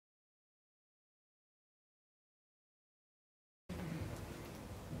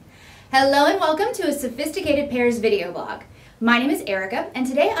Hello and welcome to a Sophisticated Pairs video blog. My name is Erica and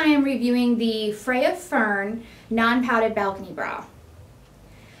today I am reviewing the Freya Fearne non-padded balcony bra.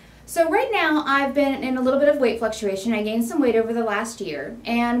 So right now I've been in a little bit of weight fluctuation. I gained some weight over the last year,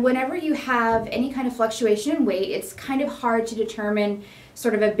 and whenever you have any kind of fluctuation in weight, it's kind of hard to determine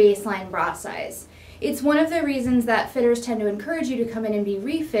sort of a baseline bra size. It's one of the reasons that fitters tend to encourage you to come in and be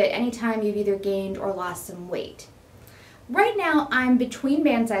refit anytime you've either gained or lost some weight. Right now, I'm between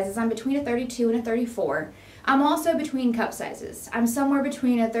band sizes. I'm between a 32 and a 34. I'm also between cup sizes. I'm somewhere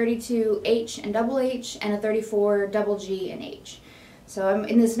between a 32H and double H and a 34 double G and H. So I'm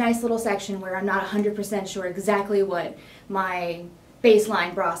in this nice little section where I'm not 100% sure exactly what my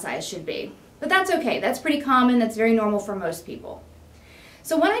baseline bra size should be. But that's okay. That's pretty common. That's very normal for most people.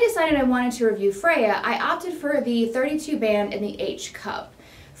 So when I decided I wanted to review Freya, I opted for the 32 band and the H cup.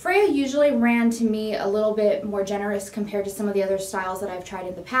 Freya usually ran to me a little bit more generous compared to some of the other styles that I've tried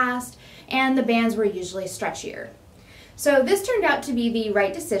in the past, and the bands were usually stretchier. So this turned out to be the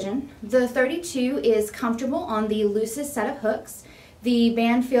right decision. The 32 is comfortable on the loosest set of hooks. The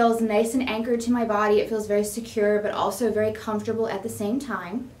band feels nice and anchored to my body. It feels very secure, but also very comfortable at the same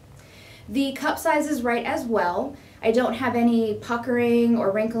time. The cup size is right as well. I don't have any puckering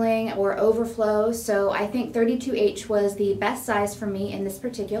or wrinkling or overflow, so I think 32H was the best size for me in this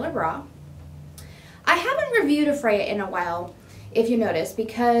particular bra. I haven't reviewed a Freya in a while, if you notice,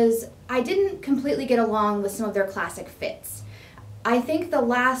 because I didn't completely get along with some of their classic fits. I think the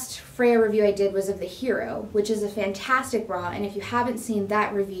last Freya review I did was of the Hero, which is a fantastic bra, and if you haven't seen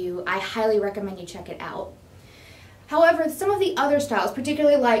that review, I highly recommend you check it out. However, some of the other styles,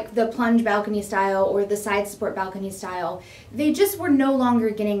 particularly like the plunge balcony style or the side support balcony style, they just were no longer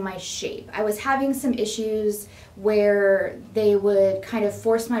getting my shape. I was having some issues where they would kind of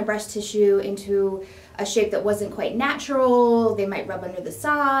force my breast tissue into a shape that wasn't quite natural. They might rub under the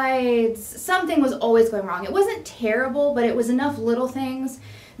sides. Something was always going wrong. It wasn't terrible, but it was enough little things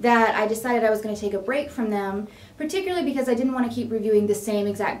that I decided I was going to take a break from them, particularly because I didn't want to keep reviewing the same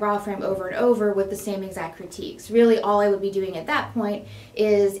exact bra frame over and over with the same exact critiques. Really, all I would be doing at that point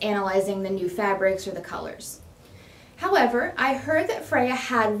is analyzing the new fabrics or the colors. However, I heard that Freya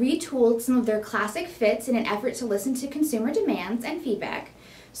had retooled some of their classic fits in an effort to listen to consumer demands and feedback,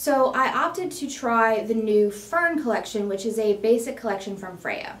 so I opted to try the new Fearne collection, which is a basic collection from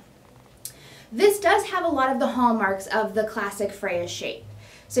Freya. This does have a lot of the hallmarks of the classic Freya shape.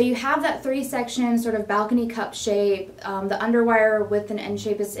 So you have that three-section sort of balcony cup shape. The underwire width and end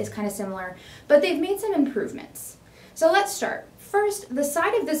shape is kind of similar, but they've made some improvements. So let's start. First, the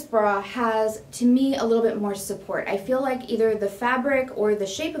side of this bra has, to me, a little bit more support. I feel like either the fabric or the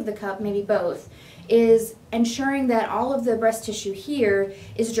shape of the cup, maybe both, is ensuring that all of the breast tissue here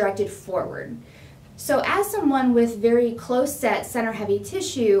is directed forward. So as someone with very close set center heavy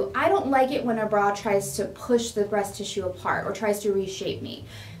tissue, I don't like it when a bra tries to push the breast tissue apart or tries to reshape me.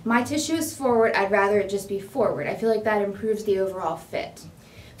 My tissue is forward, I'd rather it just be forward. I feel like that improves the overall fit.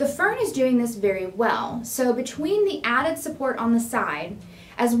 The Fearne is doing this very well. So between the added support on the side,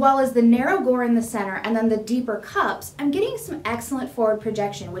 as well as the narrow gore in the center and then the deeper cups, I'm getting some excellent forward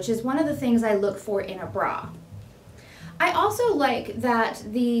projection, which is one of the things I look for in a bra. I also like that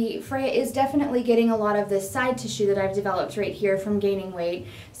the Freya is definitely getting a lot of this side tissue that I've developed right here from gaining weight,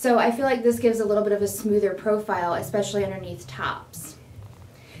 so I feel like this gives a little bit of a smoother profile, especially underneath tops.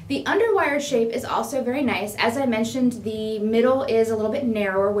 The underwire shape is also very nice. As I mentioned, the middle is a little bit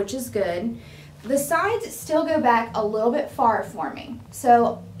narrower, which is good. The sides still go back a little bit far for me,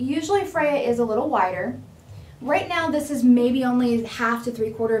 so usually Freya is a little wider. Right now this is maybe only 1/2 to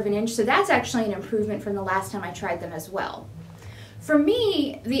 3/4 of an inch, so that's actually an improvement from the last time I tried them as well. For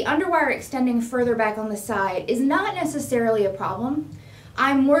me, the underwire extending further back on the side is not necessarily a problem.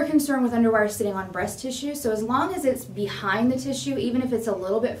 I'm more concerned with underwire sitting on breast tissue, so as long as it's behind the tissue, even if it's a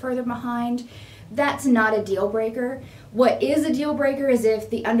little bit further behind, that's not a deal breaker. What is a deal breaker is if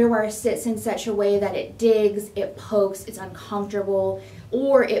the underwire sits in such a way that it digs, it pokes, it's uncomfortable,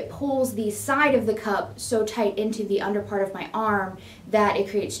 or it pulls the side of the cup so tight into the under part of my arm that it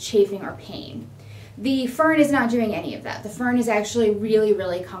creates chafing or pain. The Fearne is not doing any of that. The Fearne is actually really,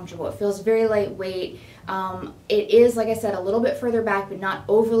 really comfortable. It feels very lightweight. It is, like I said, a little bit further back, but not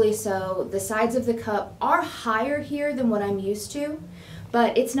overly so. The sides of the cup are higher here than what I'm used to,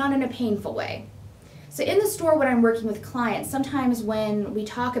 but it's not in a painful way. So in the store when I'm working with clients, sometimes when we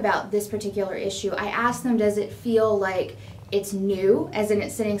talk about this particular issue, I ask them, does it feel like it's new, as in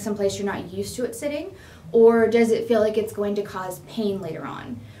it's sitting someplace you're not used to it sitting, or does it feel like it's going to cause pain later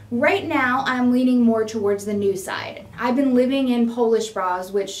on? Right now, I'm leaning more towards the new side. I've been living in Polish bras,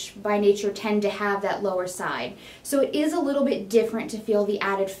 which by nature tend to have that lower side. So it is a little bit different to feel the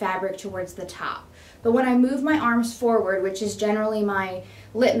added fabric towards the top. But when I move my arms forward, which is generally my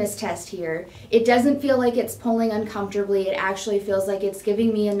litmus test here, it doesn't feel like it's pulling uncomfortably. It actually feels like it's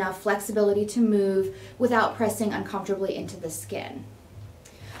giving me enough flexibility to move without pressing uncomfortably into the skin.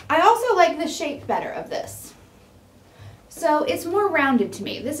 I also like the shape better of this. So it's more rounded to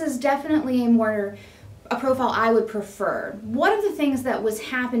me. This is definitely a profile I would prefer. One of the things that was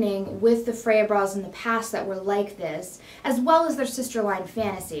happening with the Freya bras in the past that were like this, as well as their sister line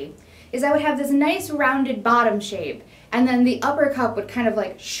Fantasy, is I would have this nice rounded bottom shape, and then the upper cup would kind of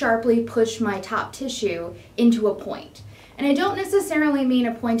like sharply push my top tissue into a point. And I don't necessarily mean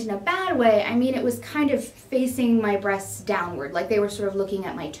a point in a bad way, I mean it was kind of facing my breasts downward, like they were sort of looking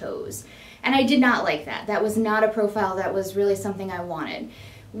at my toes. And I did not like that. That was not a profile that was really something I wanted.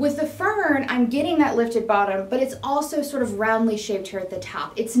 With the Fearne, I'm getting that lifted bottom, but it's also sort of roundly shaped here at the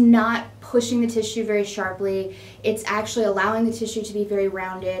top. It's not pushing the tissue very sharply. It's actually allowing the tissue to be very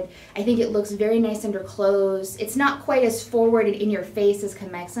rounded. I think it looks very nice under clothes. It's not quite as forward and in your face as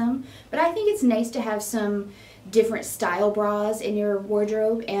Conmexum, but I think it's nice to have some different style bras in your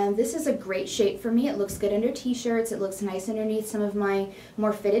wardrobe, and this is a great shape for me. It looks good under t-shirts. It looks nice underneath some of my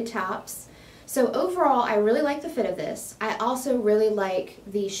more fitted tops. So overall, I really like the fit of this. I also really like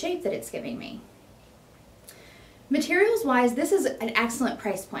the shape that it's giving me. Materials-wise, this is an excellent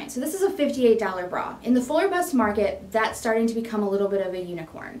price point. So this is a $58 bra. In the fuller bust market, that's starting to become a little bit of a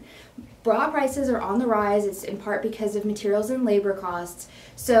unicorn. Bra prices are on the rise. It's in part because of materials and labor costs.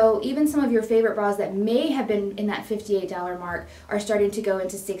 So even some of your favorite bras that may have been in that $58 mark are starting to go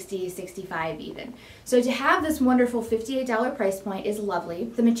into $60, $65 even. So to have this wonderful $58 price point is lovely.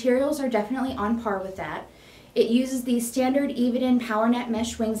 The materials are definitely on par with that. It uses the standard even-in power net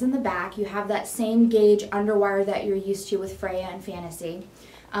mesh wings in the back. You have that same gauge underwire that you're used to with Freya and Fantasy.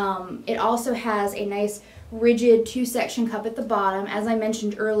 It also has a nice rigid two-section cup at the bottom. As I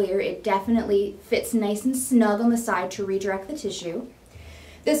mentioned earlier, it definitely fits nice and snug on the side to redirect the tissue.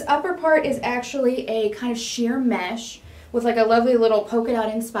 This upper part is actually a kind of sheer mesh with like a lovely little polka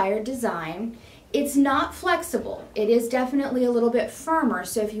dot inspired design. It's not flexible. It is definitely a little bit firmer,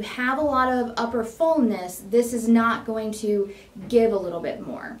 so if you have a lot of upper fullness, this is not going to give a little bit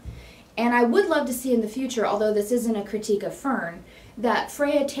more. And I would love to see in the future, although this isn't a critique of Fearne, that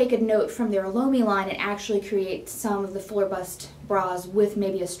Freya take a note from their Lomi line and actually create some of the fuller bust bras with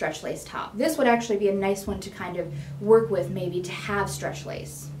maybe a stretch lace top. This would actually be a nice one to kind of work with, maybe to have stretch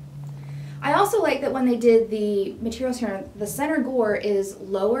lace. I also like that when they did the materials here, the center gore is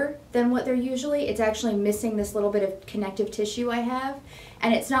lower than what they're usually. It's actually missing this little bit of connective tissue I have,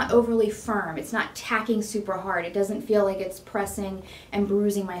 and it's not overly firm. It's not tacking super hard. It doesn't feel like it's pressing and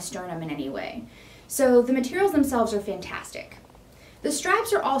bruising my sternum in any way. So the materials themselves are fantastic. The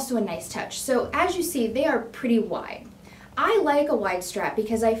straps are also a nice touch. So as you see, they are pretty wide. I like a wide strap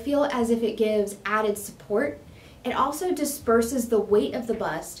because I feel as if it gives added support. It also disperses the weight of the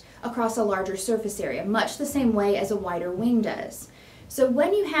bust across a larger surface area, much the same way as a wider wing does. So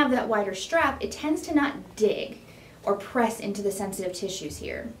when you have that wider strap, it tends to not dig or press into the sensitive tissues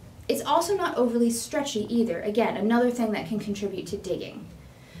here. It's also not overly stretchy either. Again, another thing that can contribute to digging.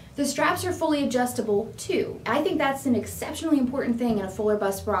 The straps are fully adjustable too. I think that's an exceptionally important thing in a fuller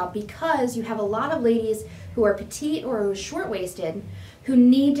bust bra because you have a lot of ladies who are petite or short-waisted who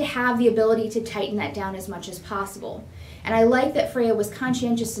need to have the ability to tighten that down as much as possible. And I like that Freya was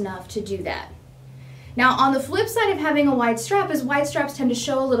conscientious enough to do that. Now on the flip side of having a wide strap is wide straps tend to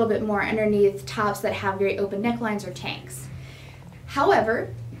show a little bit more underneath tops that have very open necklines or tanks.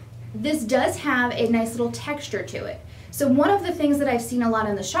 However, this does have a nice little texture to it. So one of the things that I've seen a lot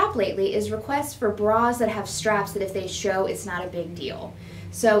in the shop lately is requests for bras that have straps that if they show, it's not a big deal.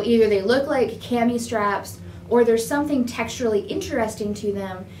 So either they look like cami straps or there's something texturally interesting to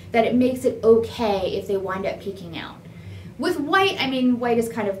them that it makes it okay if they wind up peeking out. With white, I mean, white is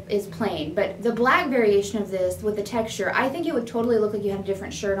plain, but the black variation of this with the texture, I think it would totally look like you had a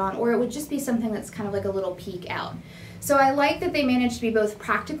different shirt on, or it would just be something that's kind of like a little peek out. So I like that they managed to be both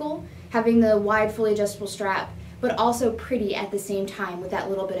practical, having the wide, fully adjustable strap, but also pretty at the same time with that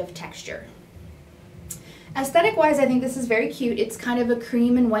little bit of texture. Aesthetic-wise, I think this is very cute. It's kind of a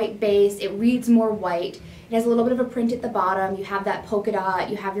cream and white base. It reads more white. It has a little bit of a print at the bottom. You have that polka dot.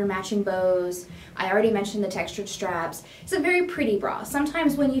 You have your matching bows. I already mentioned the textured straps. It's a very pretty bra.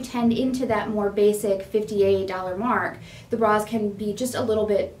 Sometimes when you tend into that more basic $58 mark, the bras can be just a little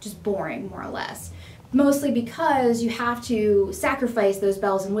bit just boring, more or less. Mostly because you have to sacrifice those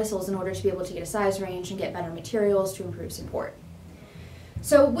bells and whistles in order to be able to get a size range and get better materials to improve support.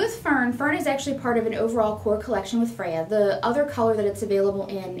 So with Fearne is actually part of an overall core collection with Freya. The other color that it's available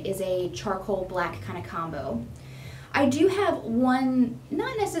in is a charcoal black kind of combo. I do have one,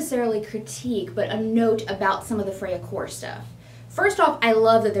 not necessarily critique, but a note about some of the Freya core stuff. First off, I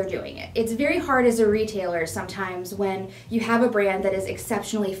love that they're doing it. It's very hard as a retailer sometimes when you have a brand that is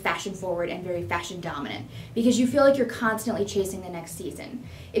exceptionally fashion forward and very fashion dominant, because you feel like you're constantly chasing the next season.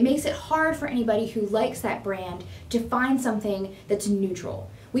 It makes it hard for anybody who likes that brand to find something that's neutral.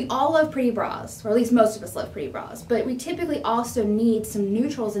 We all love pretty bras, or at least most of us love pretty bras, but we typically also need some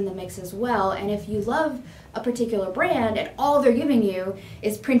neutrals in the mix as well, and if you love a particular brand and all they're giving you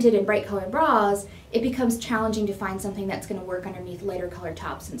is printed and bright colored bras, it becomes challenging to find something that's going to work underneath lighter colored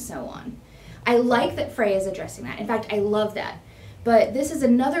tops and so on. I like that Freya is addressing that. In fact, I love that. But this is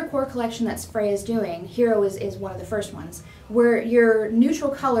another core collection that Freya's doing. Hero is one of the first ones, where your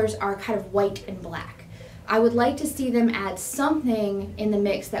neutral colors are kind of white and black. I would like to see them add something in the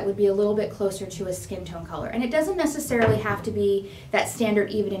mix that would be a little bit closer to a skin tone color. And it doesn't necessarily have to be that standard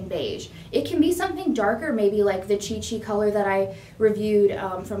even in beige. It can be something darker, maybe like the Chi Chi color that I reviewed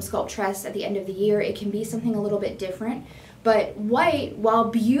from Sculptress at the end of the year. It can be something a little bit different. But white, while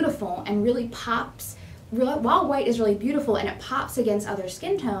beautiful and really pops, while white is really beautiful and it pops against other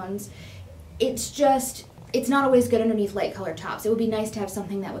skin tones, it's not always good underneath light colored tops. It would be nice to have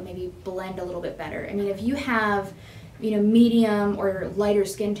something that would maybe blend a little bit better. I mean, if you have, medium or lighter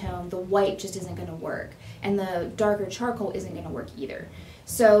skin tone, the white just isn't going to work, and the darker charcoal isn't going to work either.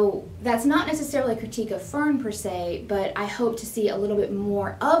 So that's not necessarily a critique of Fearne per se, but I hope to see a little bit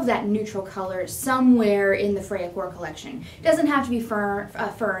more of that neutral color somewhere in the Freya core collection. It doesn't have to be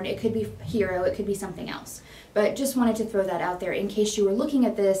Fearne, it could be Hero, it could be something else. But just wanted to throw that out there in case you were looking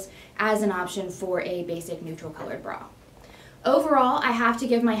at this as an option for a basic neutral colored bra. Overall, I have to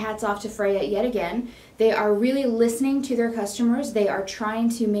give my hats off to Freya yet again. They are really listening to their customers. They are trying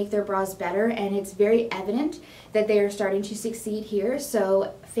to make their bras better, and it's very evident that they are starting to succeed here.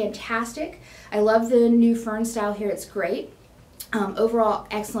 So fantastic. I love the new Fearne style here. It's great. Overall,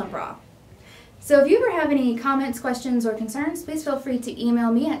 excellent bra. So if you ever have any comments, questions, or concerns, please feel free to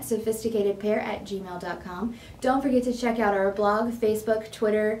email me at sophisticatedpair@gmail.com. Don't forget to check out our blog, Facebook,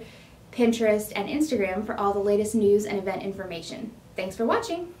 Twitter, Pinterest, and Instagram for all the latest news and event information. Thanks for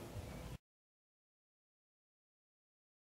watching!